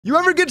You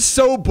ever get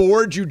so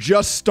bored you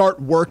just start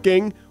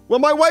working? Well,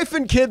 my wife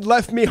and kid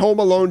left me home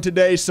alone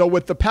today, so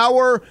with the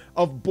power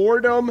of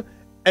boredom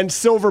and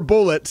silver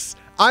bullets,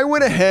 I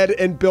went ahead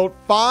and built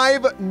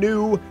 5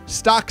 new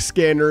stock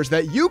scanners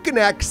that you can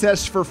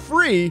access for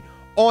free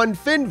on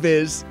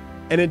Finviz.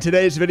 And in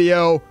today's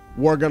video,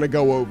 we're gonna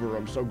go over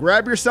them. So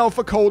grab yourself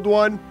a cold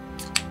one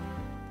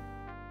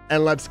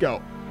and let's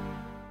go.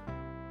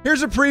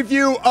 Here's a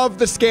preview of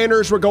the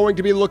scanners we're going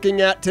to be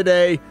looking at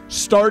today,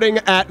 starting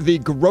at the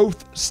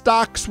growth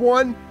stocks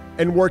one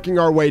and working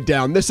our way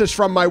down. This is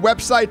from my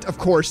website. Of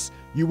course,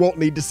 you won't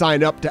need to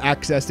sign up to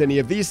access any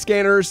of these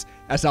scanners,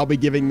 as I'll be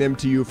giving them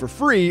to you for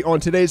free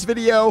on today's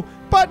video.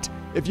 But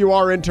if you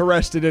are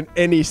interested in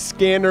any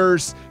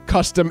scanners,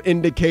 custom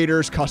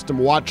indicators, custom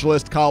watch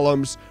list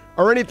columns,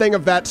 or anything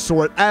of that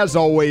sort, as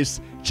always,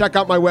 check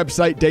out my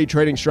website,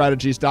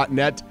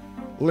 daytradingstrategies.net.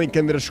 Link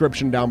in the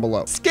description down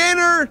below.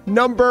 Scanner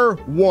number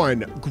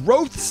 1,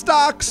 growth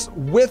stocks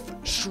with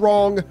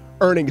strong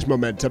earnings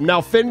momentum. Now,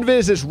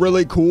 Finviz is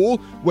really cool.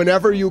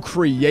 Whenever you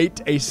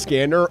create a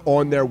scanner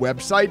on their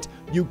website,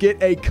 you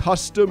get a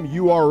custom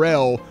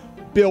URL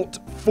built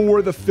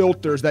for the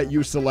filters that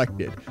you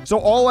selected. So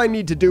all I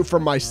need to do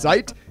from my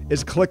site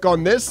is click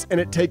on this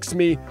and it takes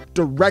me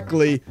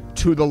directly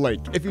to the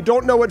link. If you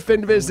don't know what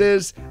Finviz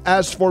is,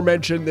 as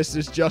aforementioned, this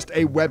is just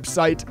a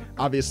website,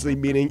 obviously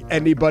meaning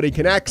anybody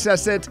can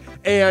access it.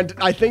 And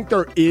I think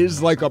there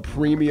is like a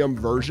premium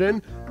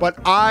version, but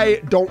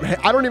I don't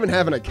even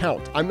have an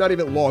account. I'm not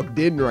even logged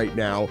in right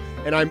now,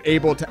 and I'm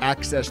able to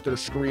access their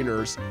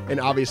screeners and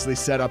obviously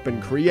set up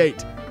and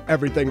create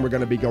everything we're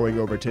going to be going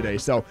over today.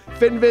 So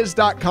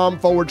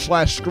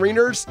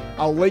finviz.com/screeners.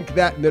 I'll link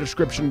that in the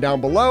description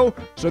down below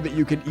so that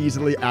you can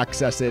easily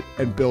access it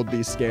and build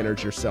these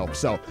scanners yourself.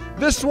 So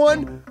this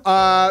one,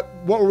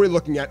 what were we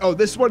looking at? Oh,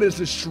 this one is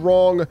a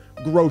strong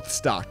growth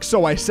stock.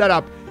 So I set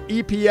up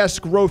EPS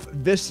growth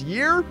this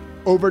year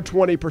over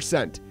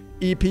 20%.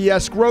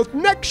 EPS growth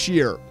next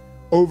year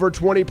over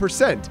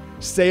 20%.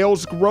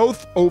 Sales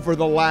growth over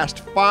the last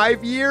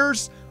 5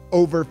 years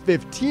over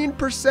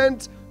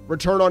 15%.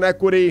 Return on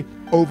equity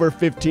over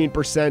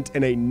 15%,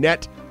 and a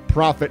net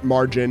profit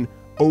margin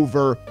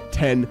over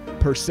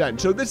 10%.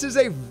 So this is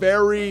a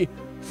very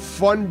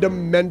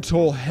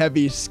fundamental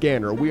heavy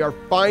scanner. We are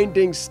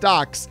finding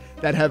stocks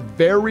that have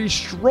very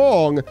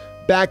strong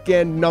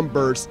back-end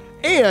numbers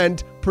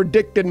and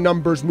predicted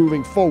numbers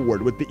moving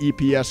forward with the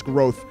EPS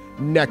growth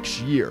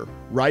next year,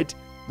 right?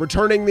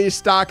 Returning these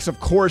stocks, of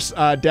course,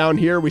 down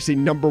here we see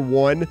number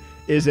 1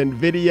 is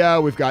NVIDIA.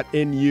 We've got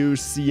NU,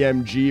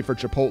 CMG for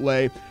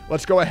Chipotle.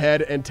 Let's go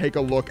ahead and take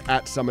a look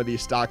at some of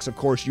these stocks. Of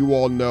course, you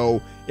all know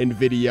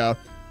NVIDIA,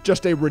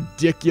 just a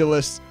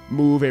ridiculous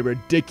move, a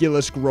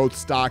ridiculous growth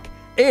stock.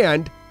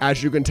 And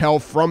as you can tell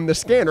from the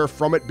scanner,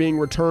 from it being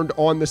returned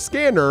on the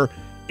scanner,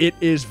 it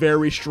is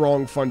very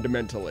strong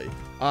fundamentally.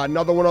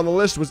 Another one on the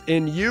list was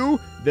NU.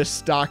 This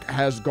stock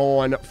has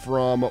gone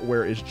from,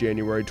 where is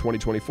January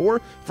 2024?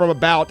 From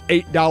about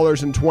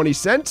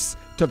 $8.20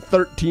 to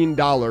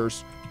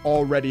 $13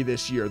 already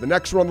this year. The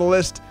next one on the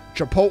list,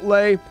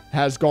 Chipotle,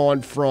 has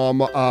gone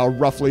from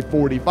roughly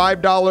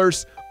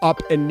 $45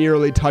 up and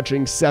nearly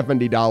touching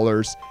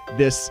 $70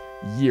 this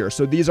year.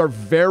 So these are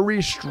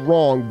very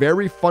strong,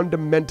 very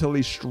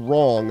fundamentally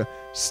strong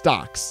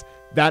stocks.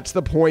 That's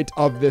the point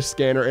of this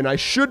scanner. And I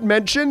should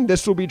mention,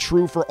 this will be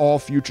true for all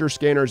future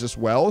scanners as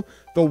well.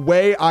 The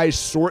way I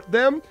sort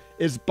them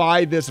is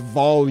by this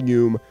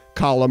volume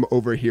column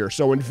over here.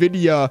 So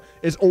NVIDIA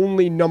is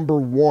only number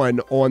 1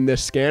 on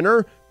this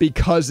scanner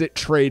because it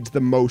trades the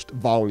most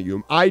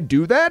volume. I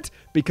do that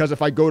because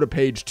if I go to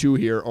page 2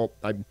 here,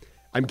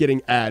 I'm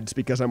getting ads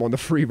because I'm on the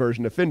free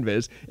version of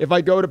Finviz. If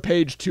I go to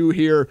page 2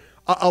 here,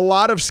 a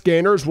lot of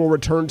scanners will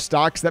return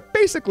stocks that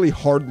basically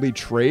hardly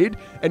trade.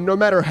 And no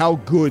matter how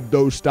good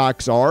those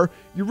stocks are,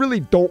 you really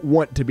don't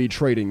want to be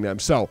trading them.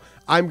 So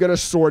I'm going to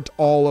sort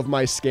all of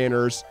my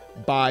scanners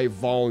by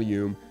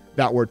volume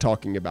that we're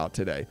talking about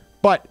today.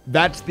 But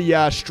that's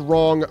the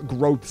strong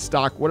growth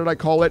stock. What did I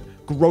call it?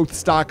 Growth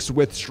stocks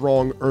with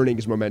strong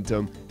earnings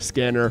momentum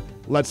scanner.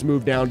 Let's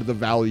move down to the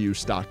value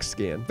stock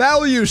scan.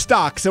 Value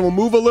stocks, and we'll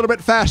move a little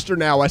bit faster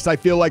now as I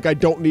feel like I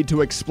don't need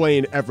to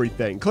explain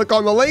everything. Click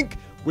on the link.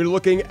 We're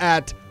looking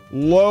at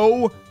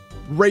low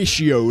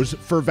ratios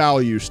for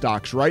value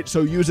stocks, right?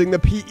 So using the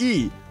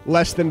PE,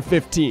 less than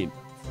 15.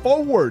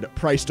 Forward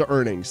price to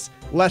earnings,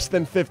 less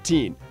than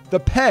 15. The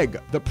PEG,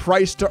 the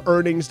price to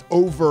earnings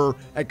over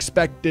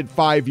expected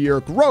 5-year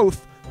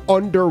growth,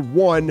 under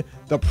 1.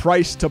 The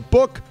price to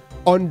book,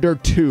 under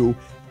 2.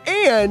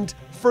 And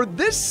for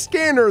this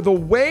scanner, the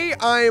way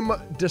I'm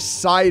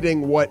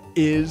deciding what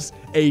is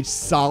a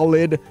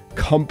solid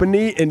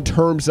company in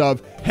terms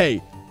of,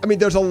 hey, I mean,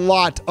 there's a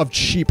lot of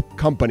cheap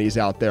companies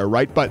out there,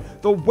 right?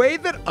 But the way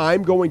that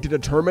I'm going to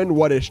determine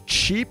what is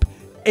cheap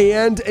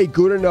and a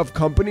good enough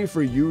company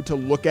for you to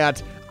look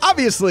at,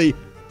 obviously,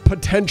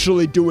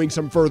 potentially doing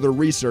some further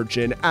research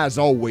in. As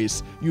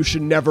always, you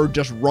should never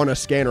just run a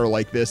scanner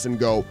like this and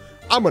go,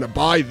 I'm going to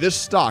buy this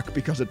stock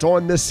because it's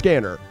on this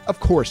scanner. Of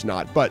course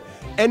not. But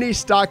any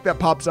stock that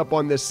pops up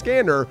on this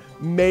scanner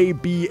may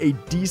be a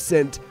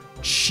decent,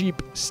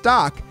 cheap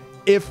stock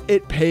if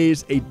it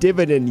pays a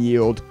dividend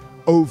yield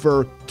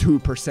over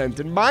 2%.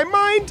 In my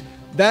mind,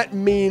 that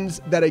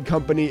means that a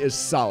company is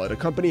solid. A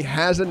company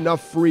has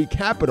enough free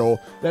capital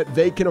that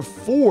they can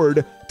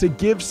afford to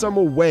give some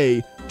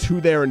away to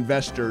their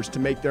investors, to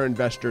make their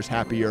investors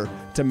happier,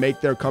 to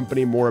make their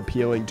company more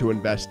appealing to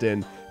invest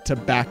in, to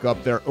back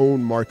up their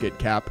own market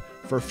cap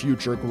for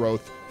future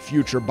growth,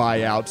 future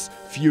buyouts,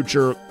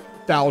 future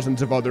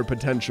thousands of other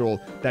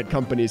potential that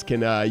companies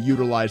can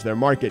utilize their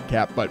market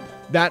cap. But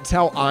that's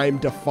how I'm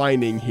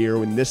defining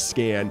here in this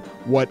scan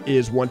what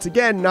is, once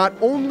again, not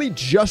only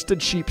just a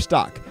cheap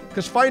stock,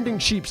 because finding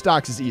cheap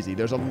stocks is easy.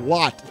 There's a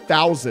lot,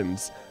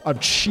 thousands of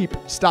cheap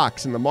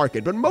stocks in the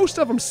market, but most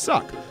of them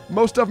suck.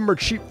 Most of them are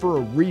cheap for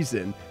a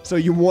reason. So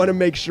you want to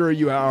make sure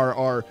you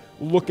are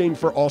looking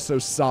for also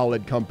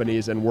solid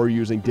companies, and we're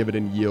using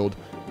dividend yield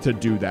to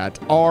do that.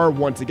 Are,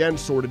 once again,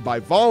 sorted by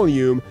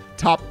volume.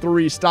 Top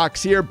 3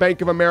 stocks here: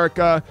 Bank of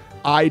America,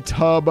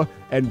 iTub,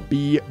 and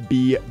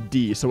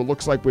BBD. So it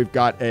looks like we've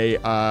got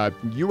a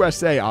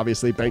USA,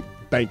 obviously,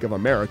 Bank of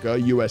America,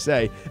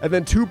 USA, and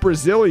then 2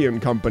 Brazilian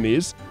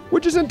companies,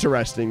 which is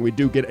interesting. We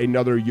do get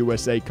another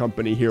USA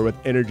company here with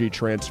Energy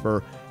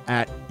Transfer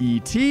at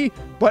ET.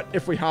 But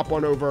if we hop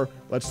on over,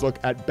 let's look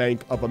at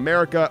Bank of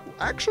America,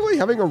 actually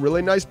having a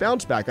really nice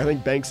bounce back. I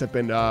think banks have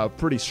been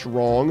pretty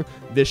strong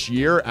this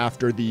year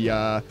after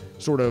the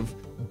sort of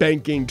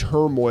banking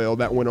turmoil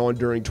that went on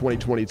during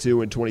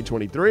 2022 and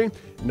 2023.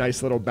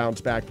 Nice little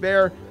bounce back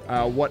there.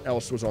 What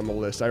else was on the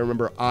list? I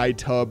remember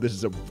iTub. This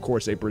is, of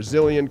course, a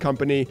Brazilian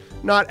company.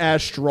 Not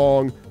as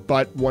strong,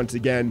 but once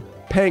again,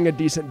 paying a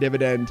decent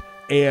dividend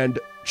and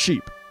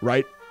cheap,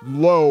 right?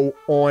 Low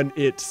on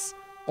its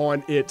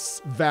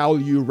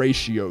value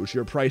ratios,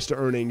 your price to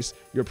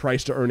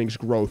earnings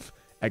growth,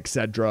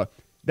 etc.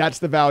 That's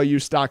the value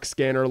stock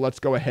scanner. Let's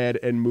go ahead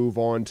and move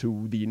on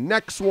to the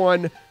next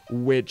one,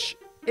 which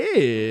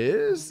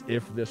is,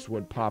 if this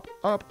would pop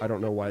up, I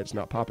don't know why it's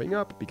not popping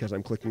up because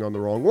I'm clicking on the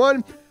wrong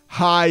one,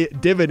 high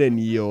dividend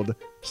yield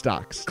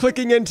stocks.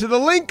 Clicking into the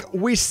link,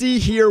 we see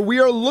here we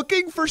are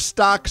looking for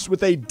stocks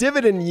with a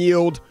dividend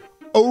yield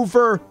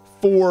over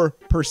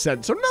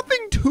 4%. So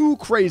nothing too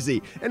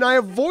crazy. And I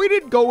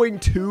avoided going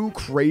too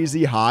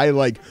crazy high,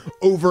 like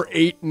over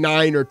 8,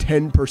 9, or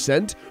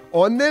 10%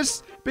 on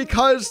this,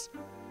 because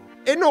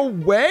in a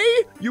way,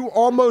 you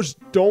almost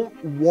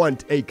don't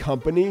want a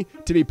company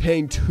to be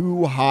paying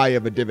too high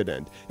of a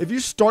dividend. If you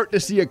start to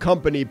see a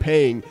company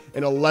paying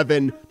an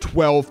 11,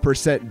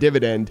 12%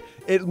 dividend,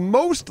 it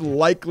most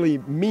likely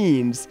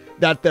means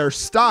that their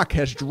stock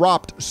has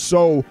dropped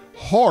so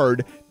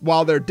hard.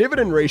 While their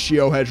dividend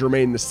ratio has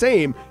remained the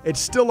same,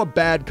 it's still a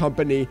bad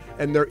company,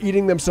 and they're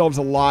eating themselves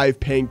alive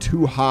paying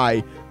too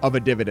high of a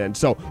dividend.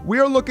 So we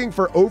are looking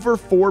for over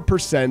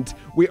 4%.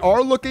 We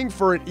are looking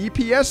for an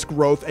EPS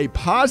growth, a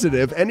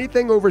positive,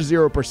 anything over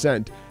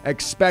 0%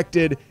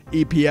 expected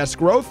EPS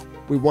growth.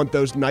 We want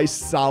those nice,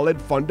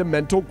 solid,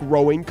 fundamental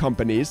growing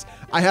companies.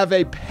 I have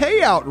a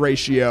payout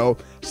ratio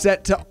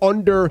set to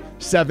under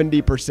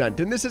 70%.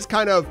 And this is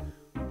kind of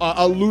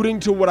alluding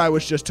to what I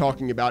was just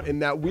talking about, in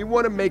that we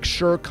want to make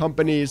sure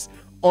companies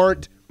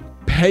aren't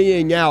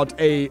paying out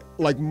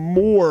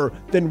more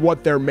than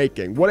what they're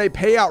making. What a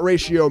payout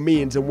ratio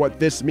means, and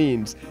what this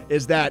means,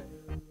 is that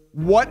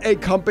what a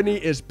company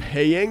is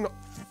paying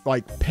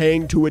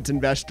to its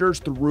investors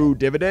through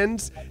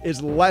dividends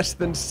is less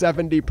than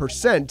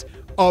 70%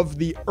 of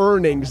the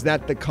earnings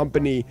that the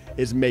company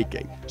is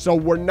making. So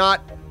we're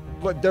not,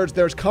 but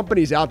there's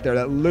companies out there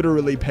that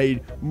literally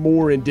pay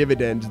more in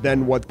dividends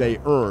than what they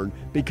earn,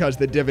 because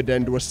the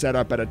dividend was set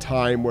up at a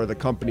time where the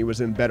company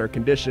was in better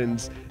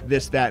conditions,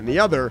 this, that, and the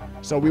other.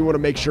 So we want to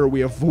make sure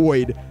we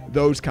avoid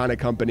those kind of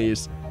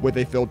companies with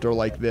a filter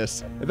like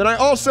this. And then I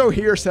also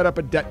here set up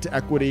a debt to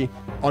equity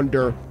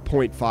under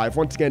 0.5.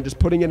 Once again, just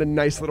putting in a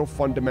nice little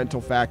fundamental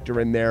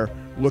factor in there,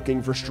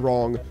 looking for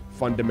strong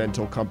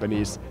fundamental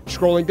companies.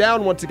 Scrolling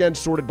down, once again,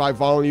 sorted by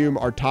volume,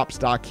 our top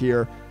stock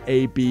here,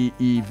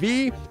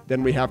 ABEV.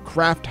 Then we have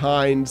Kraft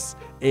Heinz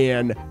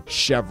and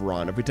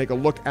Chevron. If we take a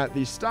look at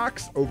these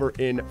stocks over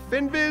in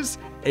Finviz,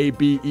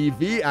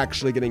 ABEV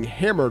actually getting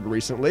hammered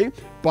recently,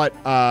 but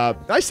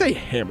I say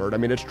hammered, I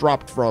mean, it's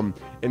dropped from,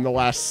 in the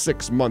last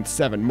 6 months,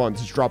 7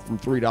 months, it's dropped from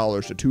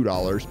 $3 to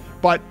 $2,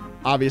 but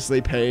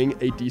obviously paying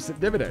a decent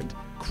dividend.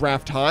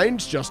 Kraft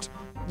Heinz, just,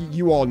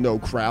 you all know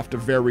Kraft, a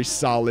very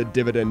solid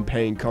dividend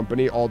paying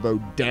company, although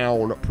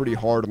down pretty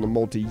hard on the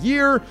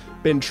multi-year,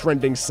 been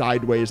trending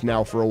sideways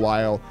now for a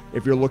while.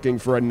 If you're looking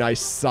for a nice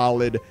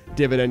solid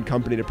dividend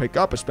company to pick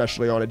up,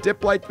 especially on a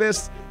dip like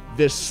this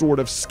sort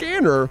of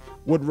scanner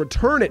would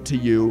return it to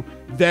you.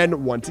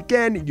 Then once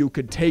again, you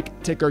could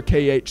take ticker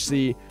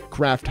KHC,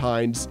 Kraft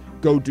Heinz,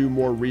 go do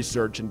more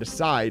research and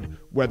decide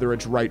whether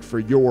it's right for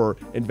your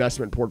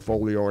investment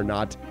portfolio or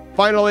not.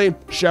 Finally,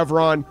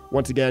 Chevron,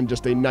 once again,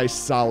 just a nice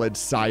solid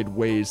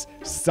sideways,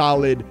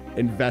 solid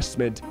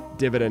investment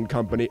dividend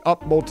company,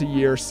 up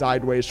multi-year,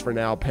 sideways for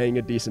now, paying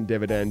a decent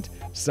dividend,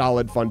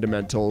 solid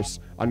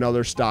fundamentals.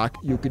 Another stock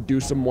you could do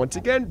some, once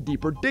again,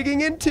 deeper digging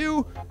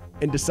into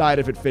and decide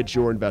if it fits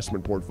your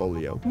investment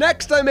portfolio.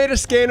 Next, I made a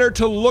scanner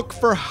to look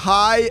for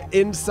high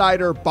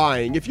insider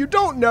buying. If you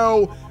don't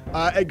know,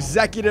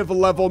 executive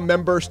level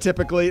members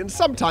typically, and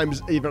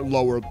sometimes even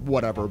lower,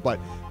 whatever, but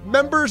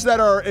members that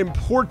are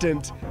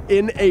important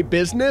in a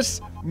business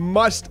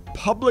must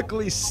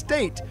publicly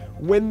state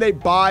when they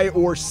buy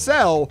or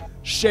sell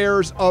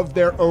shares of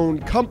their own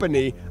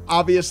company,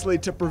 obviously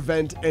to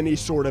prevent any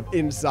sort of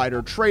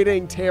insider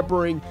trading,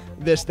 tampering,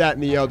 this, that,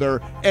 and the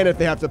other. And if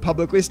they have to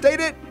publicly state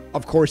it,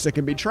 of course it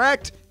can be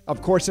tracked.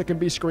 Of course it can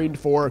be screened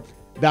for.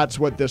 That's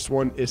what this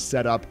one is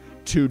set up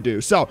to do.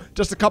 So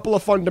just a couple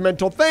of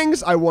fundamental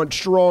things. I want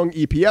strong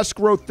EPS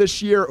growth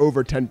this year,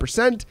 over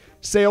 10%.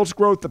 Sales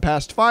growth the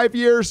past 5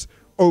 years,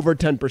 over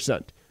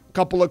 10%.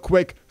 Couple of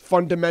quick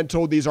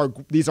fundamental, these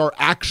are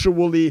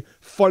actually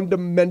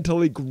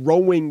fundamentally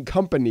growing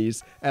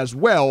companies as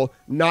well,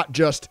 not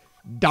just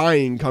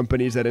dying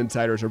companies that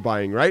insiders are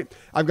buying, right?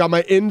 I've got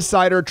my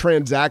insider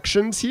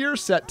transactions here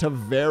set to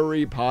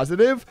very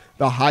positive,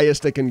 the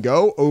highest it can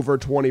go, over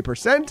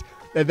 20%,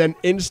 and then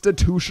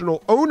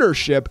institutional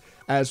ownership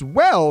as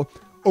well,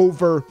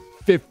 over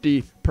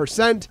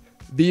 50%.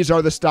 These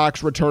are the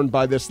stocks returned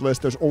by this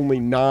list. There's only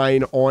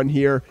 9 on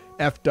here: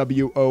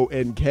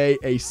 FWONK,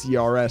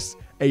 ACRS,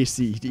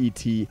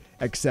 ACET,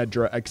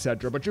 etc.,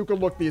 etc. But you can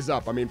look these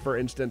up. I mean, for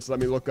instance, let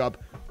me look up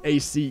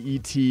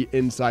ACET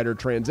insider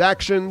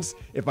transactions.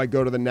 If I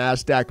go to the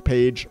NASDAQ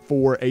page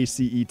for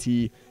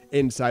ACET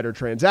insider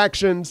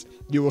transactions,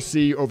 you will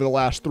see over the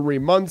last 3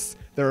 months,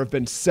 there have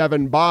been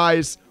 7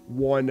 buys,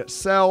 1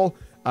 sell.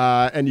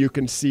 And you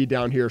can see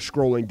down here,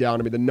 scrolling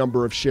down, I mean, the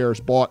number of shares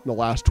bought in the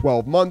last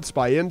 12 months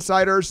by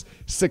insiders,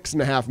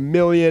 6.5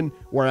 million,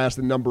 whereas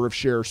the number of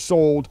shares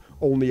sold,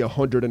 only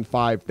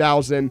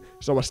 105,000.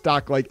 So a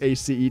stock like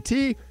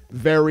ACET,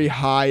 very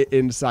high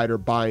insider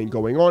buying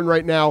going on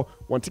right now.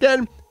 Once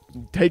again,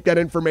 take that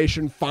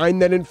information,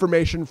 find that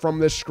information from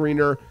this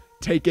screener,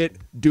 take it,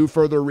 do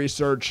further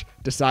research,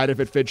 decide if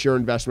it fits your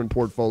investment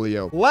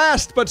portfolio.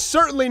 Last, but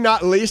certainly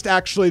not least,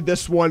 actually,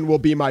 this one will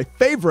be my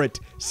favorite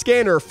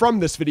scanner from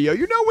this video.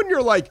 You know, when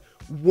you're like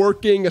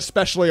working,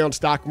 especially on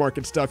stock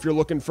market stuff, you're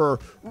looking for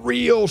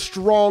real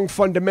strong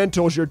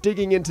fundamentals, you're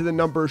digging into the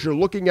numbers, you're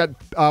looking at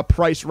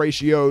price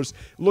ratios,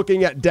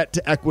 looking at debt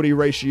to equity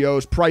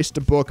ratios, price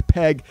to book,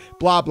 PEG,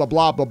 blah, blah,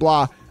 blah, blah,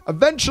 blah.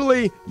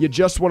 Eventually, you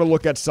just want to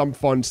look at some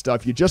fun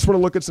stuff. You just want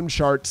to look at some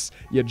charts.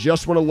 You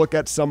just want to look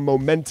at some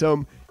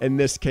momentum in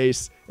this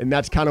case. And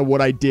that's kind of what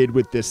I did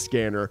with this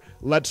scanner.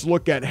 Let's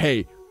look at,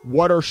 hey,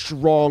 what are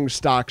strong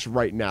stocks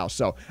right now?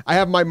 So I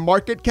have my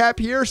market cap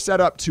here set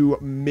up to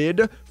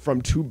mid,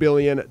 from 2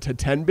 billion to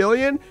 10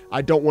 billion.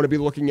 I don't want to be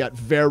looking at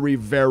very,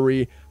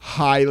 very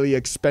highly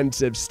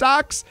expensive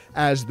stocks,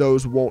 as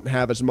those won't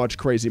have as much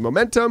crazy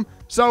momentum.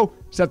 So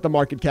set the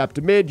market cap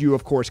to mid. You,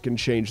 of course, can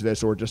change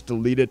this or just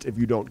delete it if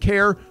you don't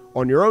care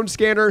on your own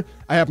scanner.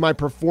 I have my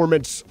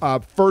performance,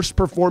 first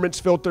performance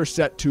filter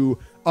set to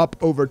up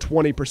over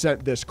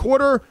 20% this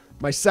quarter.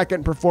 My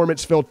second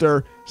performance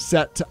filter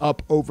set to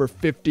up over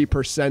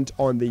 50%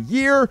 on the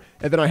year.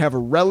 And then I have a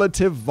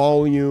relative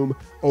volume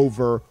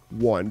over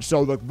 1.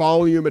 So the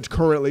volume it's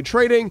currently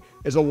trading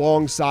is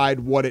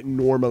alongside what it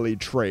normally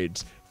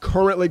trades.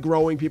 Currently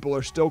growing. People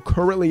are still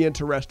currently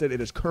interested.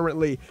 It is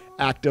currently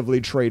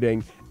actively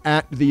trading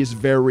at these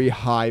very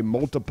high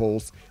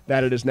multiples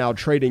that it is now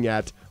trading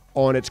at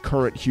on its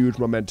current huge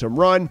momentum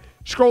run.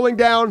 Scrolling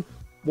down,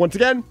 once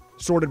again,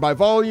 sorted by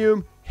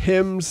volume,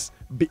 HIMS,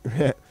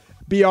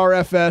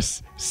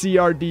 BRFS,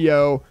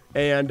 CRDO,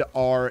 and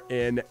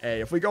RNA.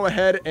 If we go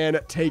ahead and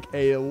take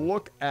a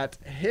look at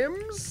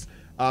HIMS,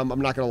 I'm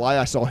not going to lie,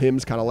 I saw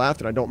HIMS, kind of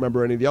laughed, and I don't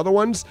remember any of the other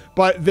ones.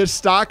 But this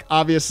stock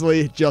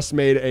obviously just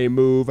made a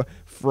move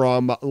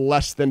from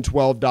less than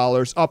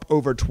 $12 up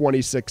over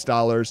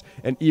 $26,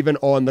 and even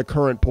on the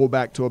current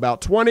pullback to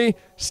about 20,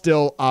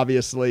 still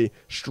obviously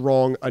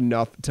strong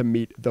enough to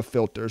meet the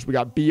filters. We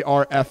got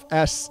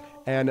BRFS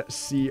and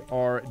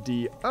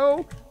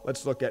CRDO.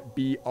 Let's look at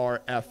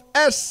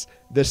BRFS.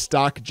 This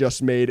stock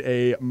just made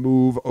a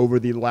move over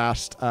the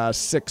last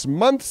 6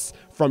 months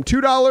from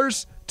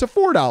 $2 to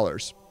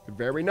 $4.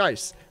 Very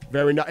nice.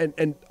 Very nice.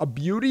 And a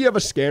beauty of a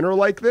scanner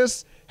like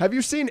this, have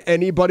you seen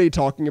anybody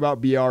talking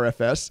about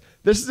BRFS?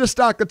 This is a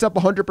stock that's up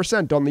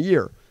 100% on the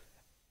year.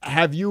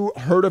 Have you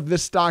heard of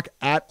this stock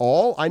at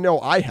all? I know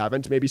I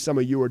haven't. Maybe some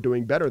of you are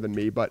doing better than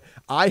me, but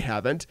I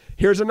haven't.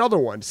 Here's another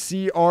one,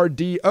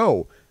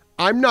 CRDO.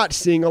 I'm not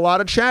seeing a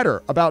lot of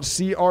chatter about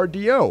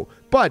CRDO,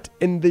 but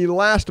in the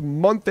last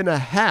month and a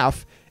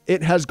half,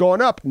 it has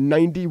gone up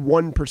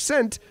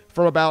 91%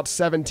 from about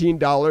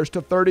 $17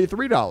 to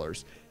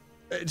 $33.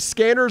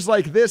 Scanners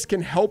like this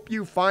can help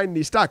you find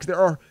these stocks. There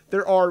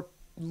are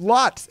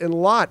lots and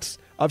lots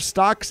of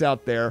stocks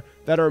out there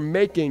that are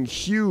making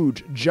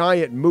huge,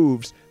 giant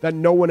moves that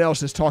no one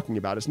else is talking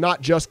about. It's not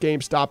just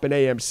GameStop and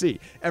AMC.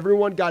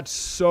 Everyone got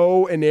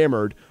so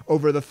enamored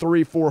over the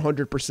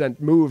 300-400%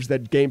 moves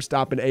that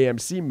GameStop and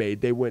AMC made.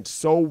 They went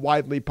so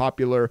widely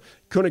popular,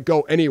 couldn't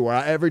go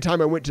anywhere. Every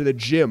time I went to the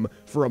gym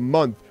for a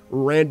month,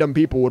 random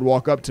people would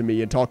walk up to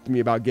me and talk to me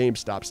about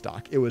GameStop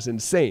stock. It was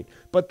insane.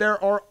 But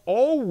there are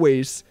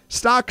always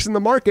stocks in the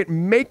market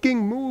making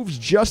moves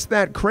just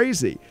that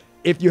crazy.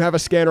 If you have a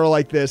scanner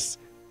like this,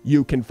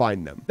 you can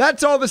find them.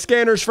 That's all the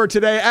scanners for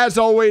today. As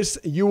always,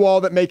 you all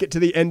that make it to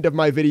the end of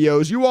my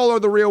videos, you all are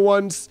the real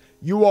ones.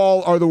 You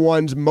all are the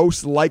ones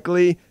most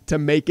likely to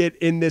make it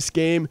in this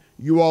game.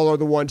 You all are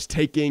the ones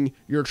taking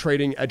your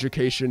trading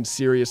education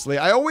seriously.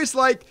 I always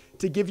like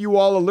to give you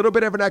all a little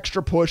bit of an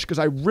extra push because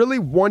I really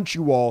want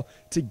you all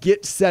to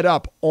get set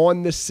up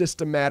on this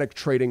systematic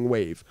trading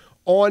wave,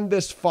 on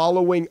this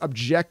following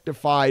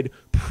objectified,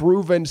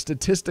 proven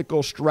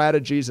statistical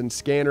strategies and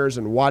scanners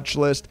and watch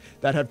list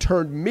that have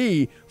turned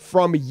me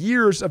from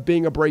years of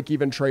being a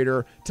break-even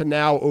trader to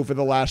now, over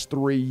the last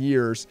 3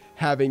 years,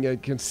 having a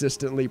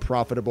consistently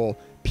profitable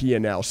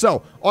P&L.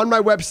 So on my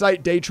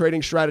website,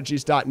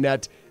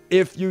 daytradingstrategies.net,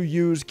 if you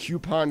use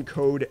coupon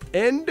code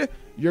END,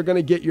 you're going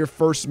to get your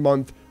first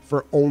month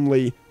for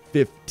only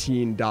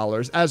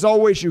 $15. As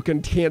always, you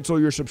can cancel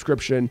your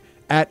subscription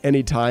at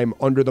any time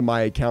under the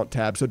My Account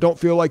tab. So don't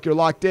feel like you're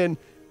locked in,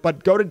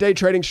 but go to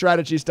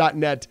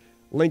daytradingstrategies.net,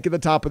 link at the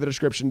top of the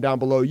description down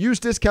below. Use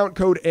discount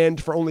code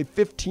END for only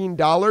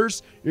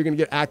 $15. You're going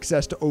to get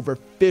access to over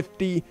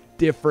 50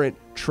 different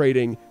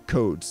trading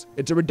codes.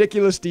 It's a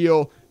ridiculous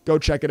deal. Go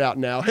check it out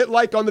now. Hit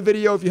like on the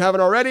video if you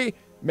haven't already.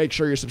 Make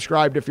sure you're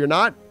subscribed if you're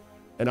not,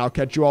 and I'll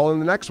catch you all in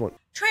the next one.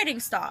 Trading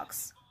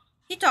stocks.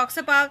 He talks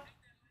about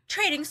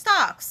trading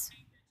stocks.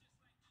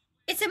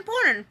 It's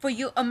important for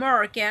you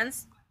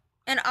Americans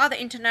and other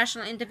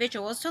international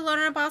individuals to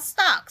learn about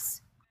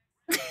stocks.